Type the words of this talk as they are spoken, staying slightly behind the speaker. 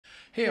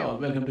Hey all,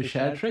 welcome to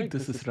ShareTreck.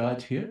 This is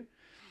Raj here.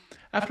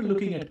 After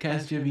looking at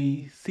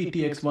Casgevy,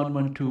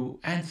 CTX112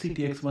 and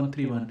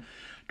CTX131,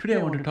 today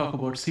I want to talk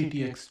about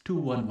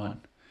CTX211.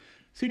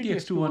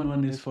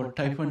 CTX211 is for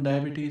type 1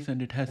 diabetes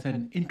and it has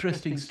an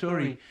interesting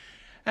story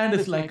and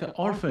is like an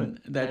orphan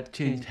that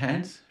changed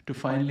hands to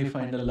finally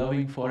find a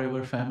loving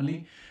forever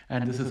family,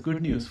 and this is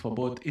good news for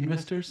both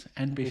investors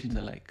and patients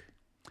alike.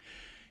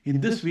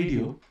 In this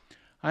video,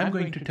 I'm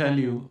going to tell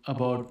you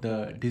about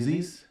the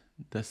disease,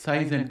 the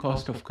size and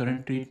cost of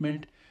current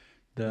treatment,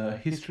 the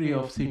history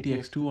of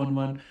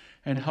CTX211,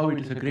 and how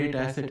it is a great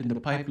asset in the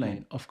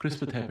pipeline of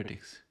CRISPR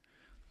Therapeutics.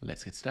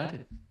 Let's get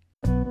started.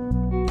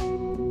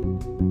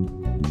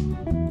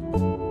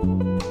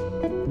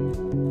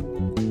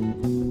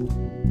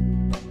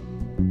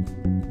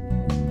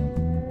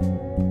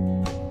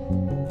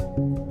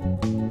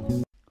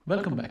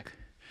 Welcome back.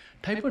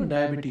 Type 1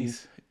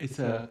 diabetes is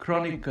a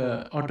chronic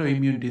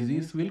autoimmune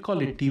disease. We'll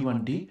call it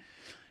T1D.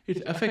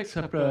 It affects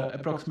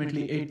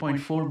approximately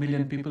 8.4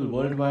 million people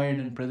worldwide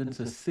and presents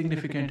a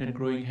significant and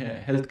growing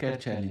healthcare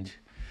challenge.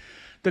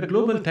 The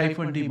global type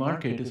 1D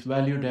market is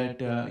valued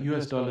at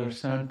US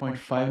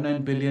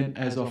 $7.59 billion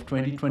as of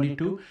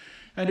 2022,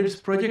 and it's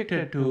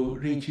projected to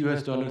reach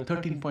US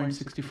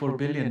 $13.64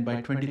 billion by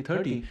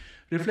 2030,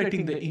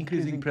 reflecting the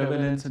increasing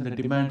prevalence and the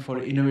demand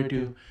for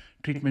innovative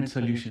treatment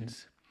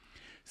solutions.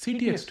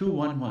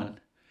 CTX211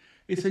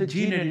 is a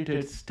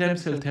gene-edited stem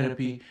cell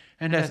therapy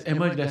and has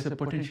emerged as a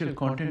potential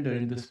contender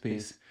in this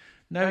space,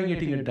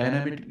 navigating a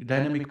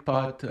dynamic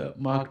path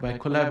marked by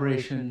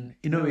collaboration,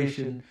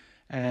 innovation,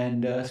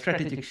 and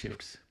strategic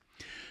shifts.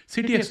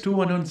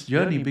 CTX211's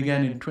journey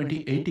began in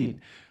 2018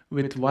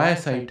 with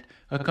Viacyte,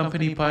 a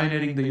company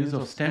pioneering the use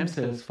of stem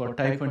cells for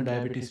type 1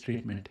 diabetes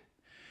treatment.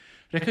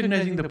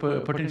 Recognizing the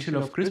potential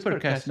of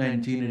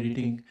CRISPR-Cas9 gene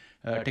editing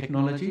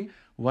technology,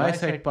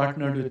 Viacyte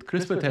partnered with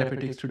CRISPR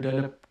Therapeutics to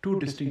develop two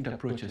distinct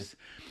approaches: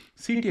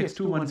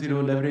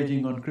 CTX210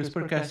 leveraging on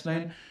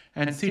CRISPR-Cas9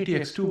 and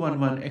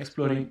CTX211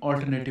 exploring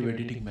alternative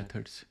editing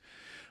methods.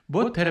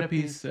 Both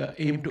therapies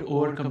aim to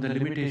overcome the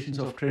limitations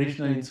of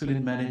traditional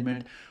insulin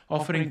management,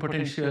 offering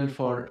potential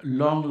for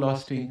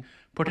long-lasting,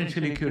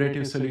 potentially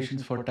curative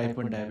solutions for type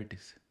 1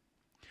 diabetes.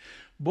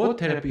 Both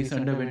therapies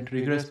underwent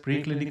rigorous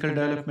preclinical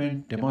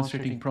development,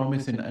 demonstrating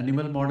promise in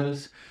animal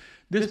models.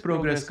 This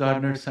progress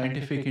garnered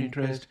scientific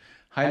interest,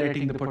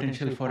 highlighting the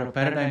potential for a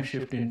paradigm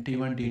shift in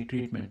T1D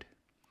treatment.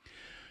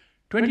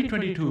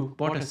 2022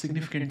 brought a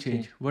significant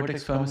change.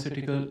 Vertex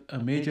Pharmaceutical, a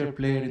major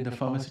player in the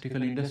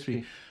pharmaceutical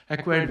industry,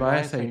 acquired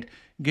Viacyte,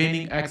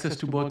 gaining access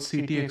to both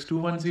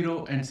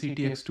CTX210 and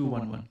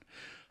CTX211.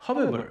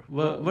 However,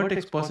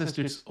 Vertex possessed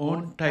its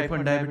own type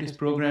 1 diabetes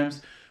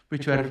programs,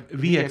 which were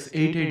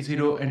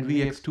VX880 and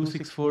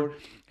VX264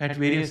 at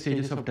various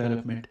stages of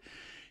development.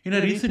 In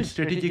a recent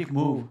strategic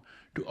move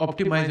to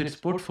optimize its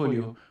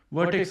portfolio,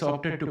 Vertex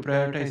opted to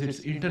prioritize its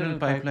internal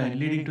pipeline,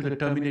 leading to the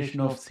termination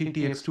of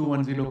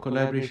CTX210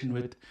 collaboration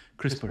with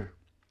CRISPR.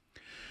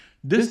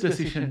 This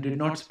decision did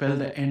not spell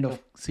the end of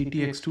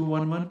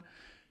CTX211.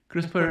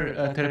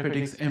 CRISPR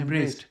Therapeutics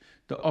embraced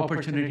the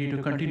opportunity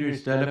to continue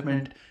its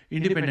development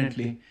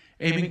independently,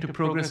 aiming to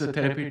progress the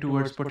therapy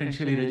towards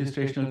potentially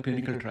registrational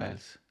clinical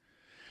trials.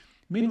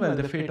 Meanwhile,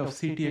 the fate of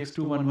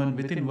CTX211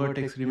 within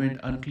Vertex remained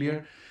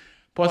unclear.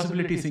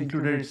 Possibilities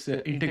included its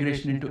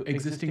integration into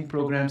existing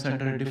programs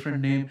under a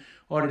different name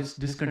or its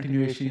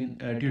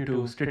discontinuation due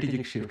to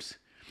strategic shifts.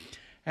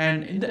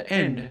 And in the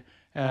end,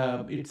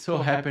 it so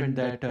happened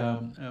that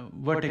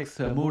Vertex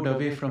moved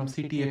away from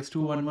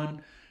CTX211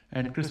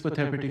 and CRISPR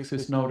Therapeutics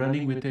is now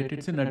running with it.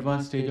 It's in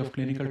advanced stage of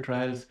clinical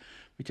trials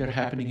which are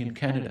happening in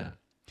Canada.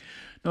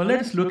 Now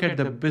let's look at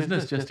the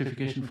business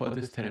justification for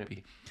this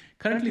therapy.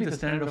 Currently, the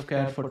standard of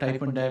care for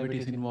type 1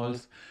 diabetes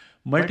involves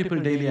multiple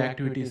daily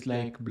activities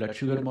like blood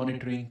sugar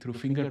monitoring through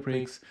finger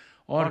pricks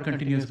or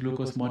continuous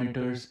glucose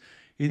monitors,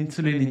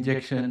 insulin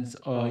injections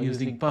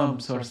using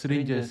pumps or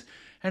syringes,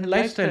 and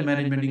lifestyle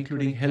management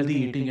including healthy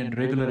eating and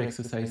regular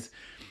exercise.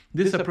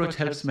 This approach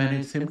helps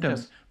manage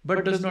symptoms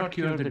but does not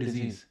cure the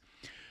disease.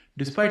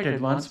 Despite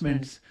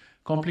advancements,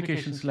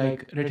 complications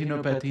like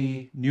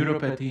retinopathy,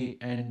 neuropathy,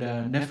 and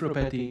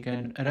nephropathy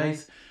can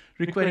arise,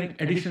 requiring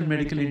additional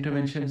medical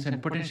interventions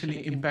and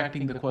potentially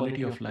impacting the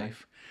quality of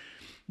life.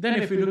 Then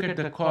if we look at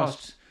the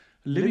costs,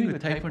 living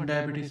with type 1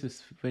 diabetes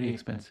is very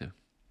expensive.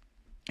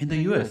 In the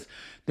US,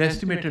 the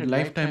estimated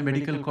lifetime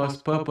medical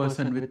cost per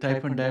person with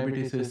type 1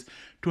 diabetes is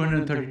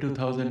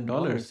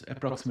 $232,000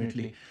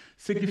 approximately,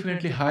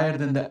 significantly higher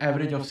than the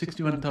average of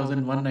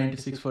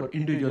 $61,196 for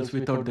individuals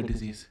without the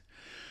disease.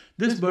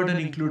 This burden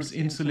includes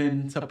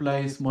insulin,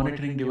 supplies,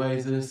 monitoring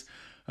devices,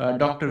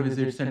 doctor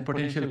visits, and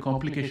potential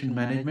complication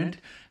management,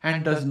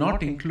 and does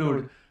not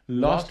include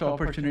lost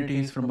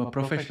opportunities from a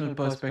professional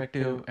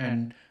perspective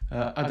and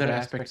other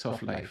aspects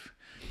of life.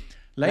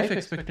 Life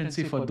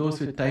expectancy for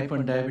those with type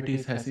 1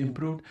 diabetes has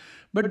improved,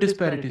 but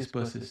disparities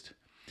persist.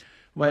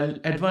 While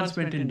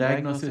advancement in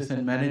diagnosis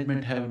and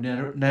management have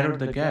narrowed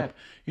the gap,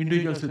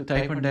 individuals with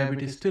type 1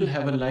 diabetes still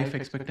have a life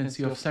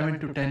expectancy of 7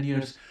 to 10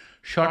 years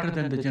shorter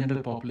than the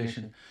general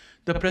population.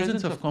 the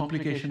presence of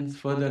complications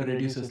further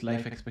reduces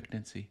life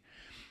expectancy.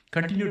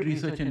 Continued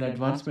research and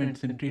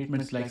advancements in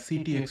treatments like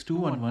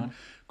CTX211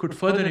 could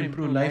further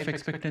improve life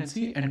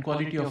expectancy and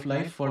quality of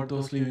life for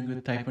those living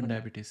with type 1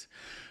 diabetes.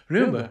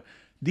 Remember,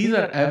 these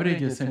are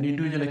averages and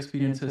individual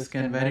experiences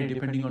can vary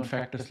depending on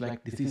factors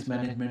like disease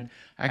management,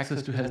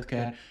 access to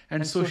healthcare,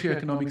 and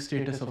socioeconomic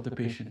status of the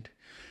patient.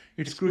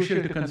 It's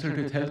crucial to consult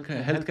with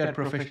healthcare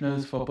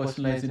professionals for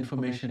personalized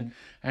information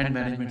and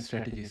management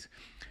strategies.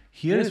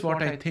 Here is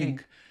what I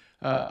think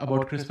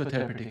about CRISPR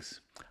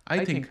Therapeutics.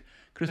 I think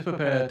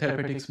CRISPR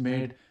Therapeutics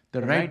made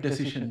the right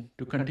decision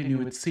to continue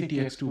with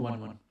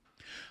CTX211.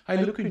 I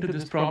look into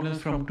these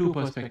problems from two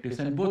perspectives,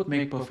 and both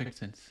make perfect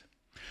sense.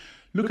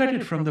 Look at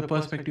it from the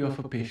perspective of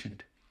a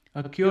patient.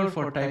 A cure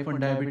for type 1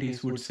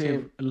 diabetes would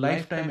save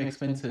lifetime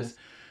expenses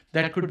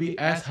that could be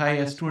as high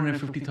as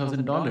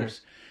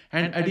 $250,000,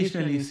 and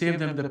additionally save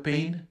them the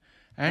pain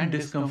and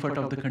discomfort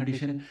of the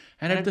condition,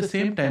 and at the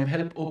same time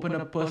help open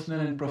up personal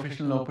and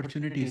professional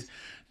opportunities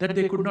that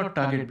they could not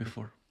target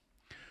before.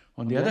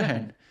 On the other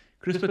hand,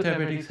 CRISPR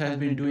Therapeutics has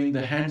been doing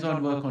the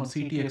hands-on work on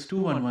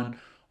CTX211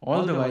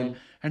 all the while,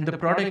 and the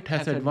product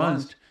has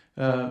advanced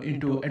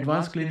into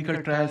advanced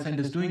clinical trials and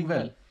is doing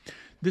well.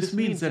 This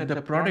means that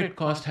the product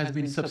cost has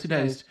been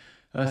subsidized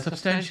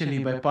substantially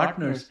by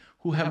partners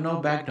who have now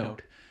backed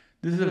out.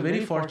 This is a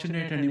very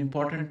fortunate and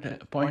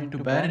important point to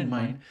bear in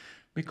mind,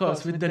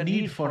 because with the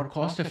need for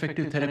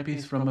cost-effective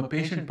therapies from a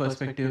patient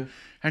perspective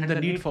and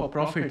the need for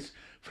profits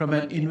from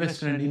an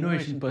investor and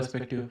innovation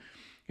perspective,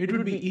 it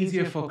would be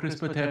easier for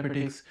CRISPR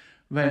Therapeutics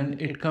when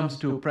it comes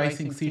to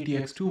pricing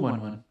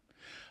CTX211.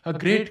 A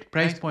great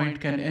price point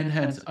can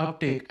enhance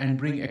uptake and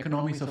bring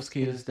economies of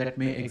scale that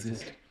may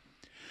exist.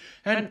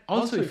 And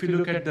also, if you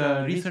look at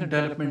the recent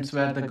developments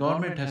where the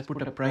government has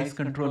put a price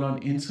control on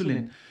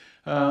insulin,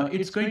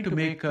 it's going to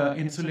make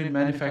insulin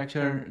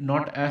manufacture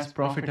not as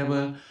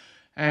profitable,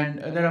 and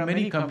there are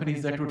many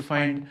companies that would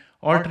find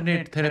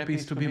alternate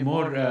therapies to be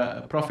more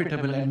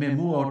profitable and may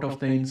move out of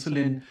the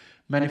insulin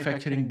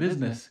manufacturing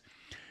business.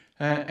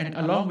 And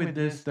along with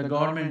this, the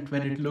government,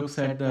 when it looks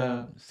at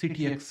the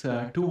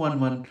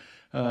CTX211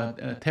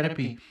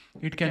 therapy,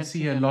 it can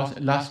see a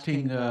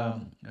lasting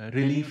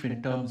relief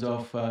in terms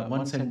of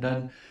once and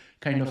done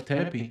kind of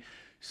therapy.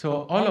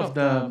 So all of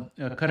the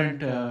current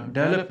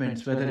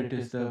developments, whether it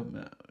is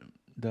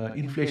the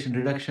Inflation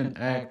Reduction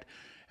Act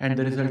and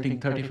the resulting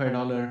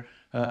 $35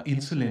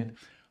 insulin,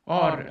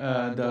 or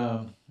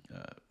the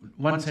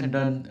once and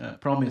done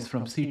promise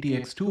from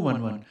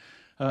CTX211,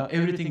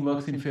 everything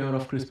works in favor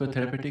of CRISPR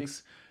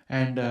Therapeutics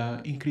and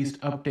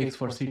increased uptakes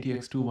for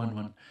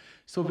CTX211.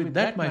 So with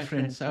that, my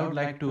friends, I would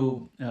like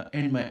to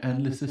end my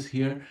analysis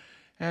here.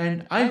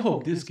 And I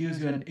hope this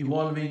gives you an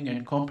evolving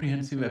and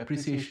comprehensive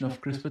appreciation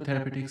of CRISPR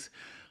Therapeutics.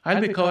 I'll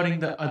be covering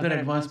the other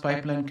advanced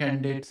pipeline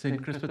candidates in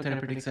CRISPR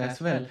Therapeutics as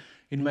well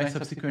in my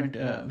subsequent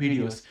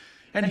videos.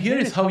 And here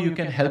is how you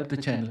can help the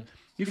channel.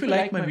 If you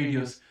like my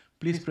videos,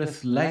 please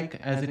press like,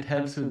 as it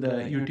helps with the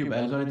YouTube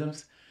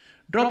algorithms.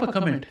 Drop a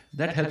comment,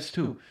 that helps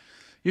too.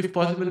 If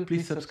possible,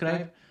 please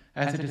subscribe,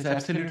 as it is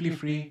absolutely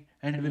free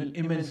and will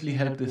immensely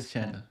help this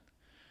channel.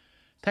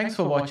 Thanks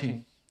for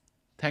watching.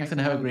 Thanks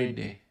and have a great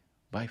day.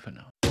 Bye for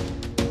now.